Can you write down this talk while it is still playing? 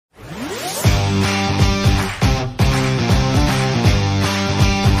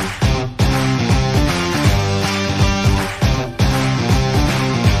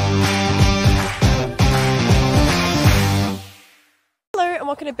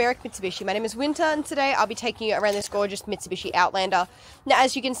to Berwick Mitsubishi. My name is Winter and today I'll be taking you around this gorgeous Mitsubishi Outlander. Now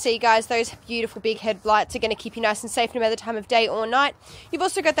as you can see guys, those beautiful big headlights are going to keep you nice and safe no matter the time of day or night. You've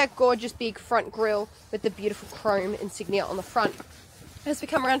also got that gorgeous big front grille with the beautiful chrome insignia on the front. As we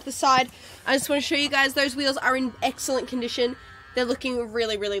come around to the side, I just want to show you guys those wheels are in excellent condition. They're looking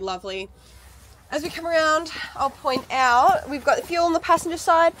really, really lovely. As we come around, I'll point out, we've got the fuel on the passenger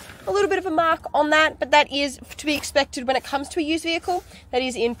side, a little bit of a mark on that, but that is to be expected when it comes to a used vehicle. That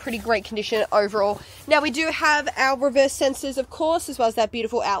is in pretty great condition overall. Now we do have our reverse sensors, of course, as well as that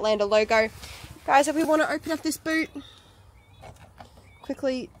beautiful Outlander logo. Guys, if we want to open up this boot,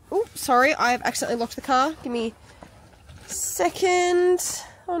 quickly, oh, sorry, I've accidentally locked the car. Give me a second.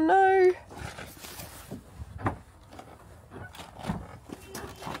 Oh no.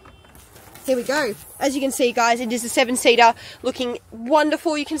 Here we go. As you can see guys, it is a 7-seater looking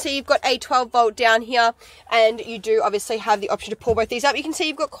wonderful. You can see you've got a 12 volt down here and you do obviously have the option to pull both these up. You can see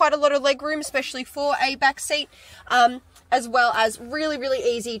you've got quite a lot of leg room, especially for a back seat, as well as really, really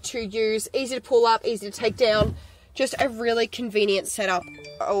easy to use, easy to pull up, easy to take down. Just a really convenient setup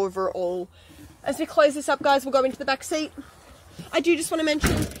overall. As we close this up guys, we'll go into the back seat. I do just want to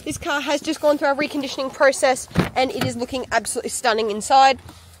mention this car has just gone through our reconditioning process and it is looking absolutely stunning inside.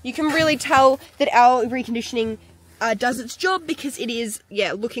 You can really tell that our reconditioning does its job because it is,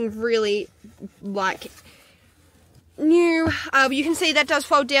 yeah, looking really like new. You can see that does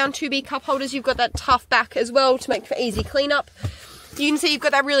fold down to be cup holders. You've got that tough back as well to make for easy cleanup. You can see you've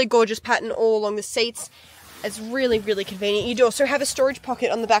got that really gorgeous pattern all along the seats. It's really, really convenient. You do also have a storage pocket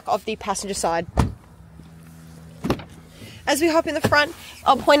on the back of the passenger side. As we hop in the front,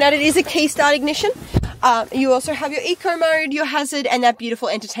 I'll point out it is a key start ignition. You also have your eco mode, your hazard, and that beautiful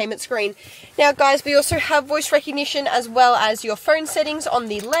entertainment screen. Now guys, we also have voice recognition as well as your phone settings on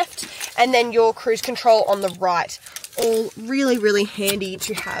the left and then your cruise control on the right. All really, really handy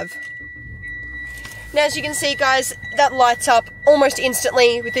to have. Now as you can see guys, that lights up almost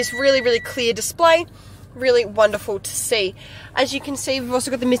instantly with this really, really clear display. Really wonderful to see. As you can see, we've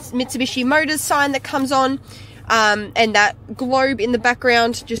also got the Mitsubishi Motors sign that comes on. And that globe in the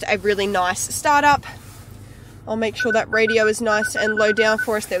background, just a really nice startup. I'll make sure that radio is nice and low down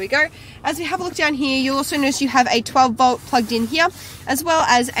for us. There we go. As we have a look down here, you'll also notice you have a 12 volt plugged in here, as well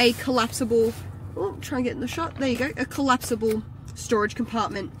as a collapsible, oh, try and get in the shot, there you go, a collapsible storage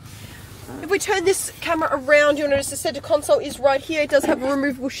compartment. If we turn this camera around, you'll notice the center console is right here. It does have a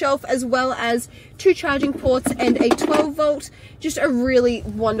removable shelf as well as 2 charging ports and a 12 volt. Just a really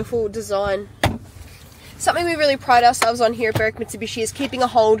wonderful design. Something we really pride ourselves on here at Berwick Mitsubishi is keeping a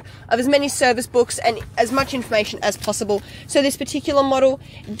hold of as many service books and as much information as possible. So this particular model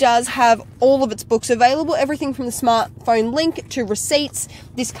does have all of its books available, everything from the smartphone link to receipts.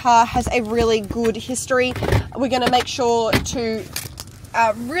 This car has a really good history. We're going to make sure to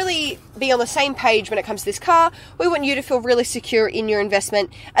really be on the same page when it comes to this car. We want you to feel really secure in your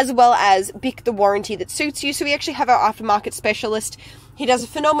investment, as well as pick the warranty that suits you. So we actually have our aftermarket specialist. He does a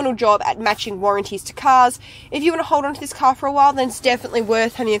phenomenal job at matching warranties to cars. If you want to hold on to this car for a while, then it's definitely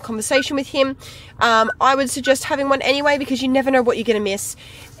worth having a conversation with him. I would suggest having one anyway, because you never know what you're going to miss,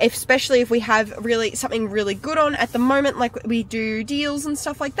 especially if we have something really good on at the moment, like we do deals and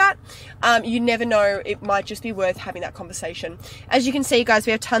stuff like that. You never know, it might just be worth having that conversation. As you can see guys,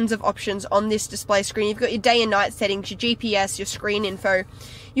 we have tons of options on this display screen. You've got your day and night settings, your GPS, your screen info.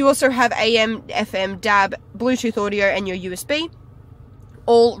 You also have AM, FM, DAB, Bluetooth audio, and your USB.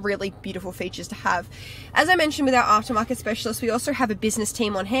 All really beautiful features to have. As I mentioned with our aftermarket specialist, we also have a business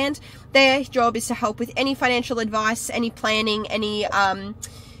team on hand. Their job is to help with any financial advice, any planning, any of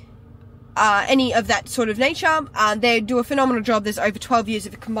that sort of nature. They do a phenomenal job. There's over 12 years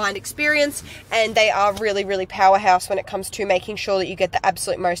of combined experience, and they are really, really powerhouse when it comes to making sure that you get the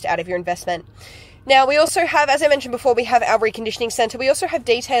absolute most out of your investment. Now, we also have, as I mentioned before, we have our reconditioning centre. We also have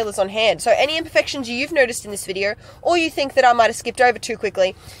detailers on hand. So any imperfections you've noticed in this video, or you think that I might have skipped over too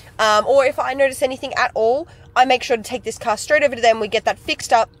quickly, or if I notice anything at all, I make sure to take this car straight over to them. We get that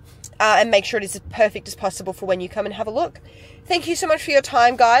fixed up and make sure it is as perfect as possible for when you come and have a look. Thank you so much for your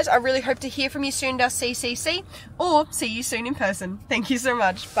time, guys. I really hope to hear from you soon at our CCC, or see you soon in person. Thank you so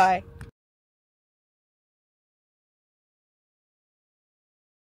much. Bye.